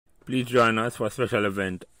Please join us for a special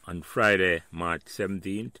event on Friday, March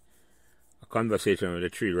 17th, a conversation with the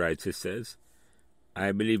three Wright sisters.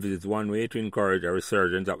 I believe it is one way to encourage a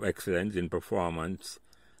resurgence of excellence in performance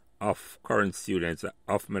of current students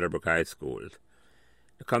of Meadowbrook High School.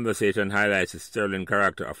 The conversation highlights the sterling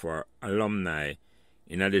character of our alumni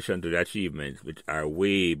in addition to the achievements which are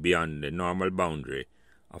way beyond the normal boundary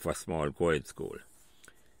of a small co-ed school.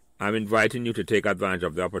 I'm inviting you to take advantage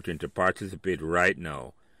of the opportunity to participate right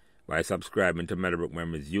now by subscribing to Meadowbrook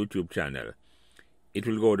Memories YouTube channel. It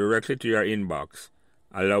will go directly to your inbox,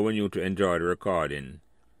 allowing you to enjoy the recording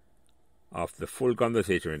of the full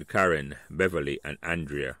conversation with Karen, Beverly, and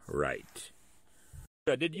Andrea Wright.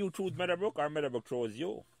 Did you choose Meadowbrook or Meadowbrook chose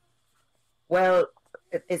you? Well,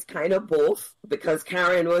 it's kind of both, because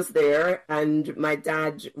Karen was there, and my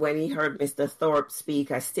dad, when he heard Mr. Thorpe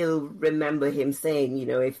speak, I still remember him saying, you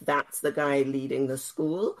know, if that's the guy leading the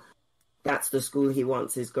school, that's the school he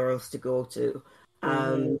wants his girls to go to.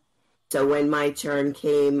 So when my turn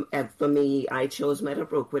came, for me, I chose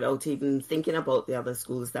Meadowbrook without even thinking about the other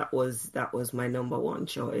schools. That was my number one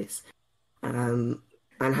choice. And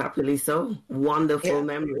happily so. Wonderful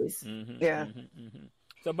memories.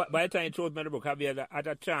 So by the time you chose Meadowbrook, have you had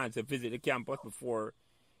a chance to visit the campus before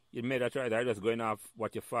you made a choice? I was just going off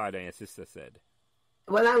what your father and your sister said.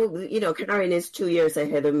 Well, Karen is 2 years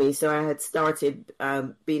ahead of me, so I had started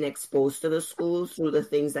being exposed to the school through the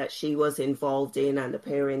things that she was involved in, and the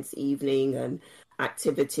parents' evening and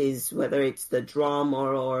activities, whether it's the drama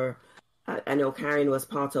or I know Karen was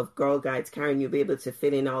part of Girl Guides. Karen, you'll be able to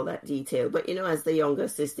fill in all that detail. But, as the younger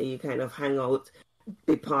sister, you kind of hang out,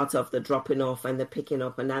 be part of the dropping off and the picking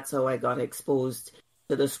up, and that's how I got exposed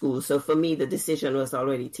to the school. So for me, the decision was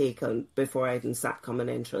already taken before I even sat common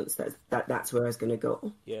entrance. That's where I was going to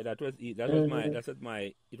go. Yeah, it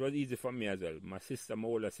was easy for me as well. My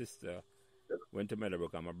older sister went to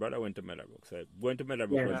Meadowbrook, and my brother went to Meadowbrook. So going to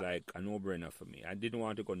Meadowbrook was like a no-brainer for me. I didn't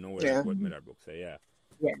want to go nowhere else but Meadowbrook. So yeah,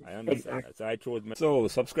 I understand that. So I chose. So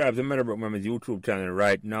subscribe to Meadowbrook Memories YouTube channel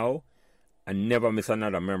right now, and never miss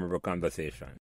another memorable conversation.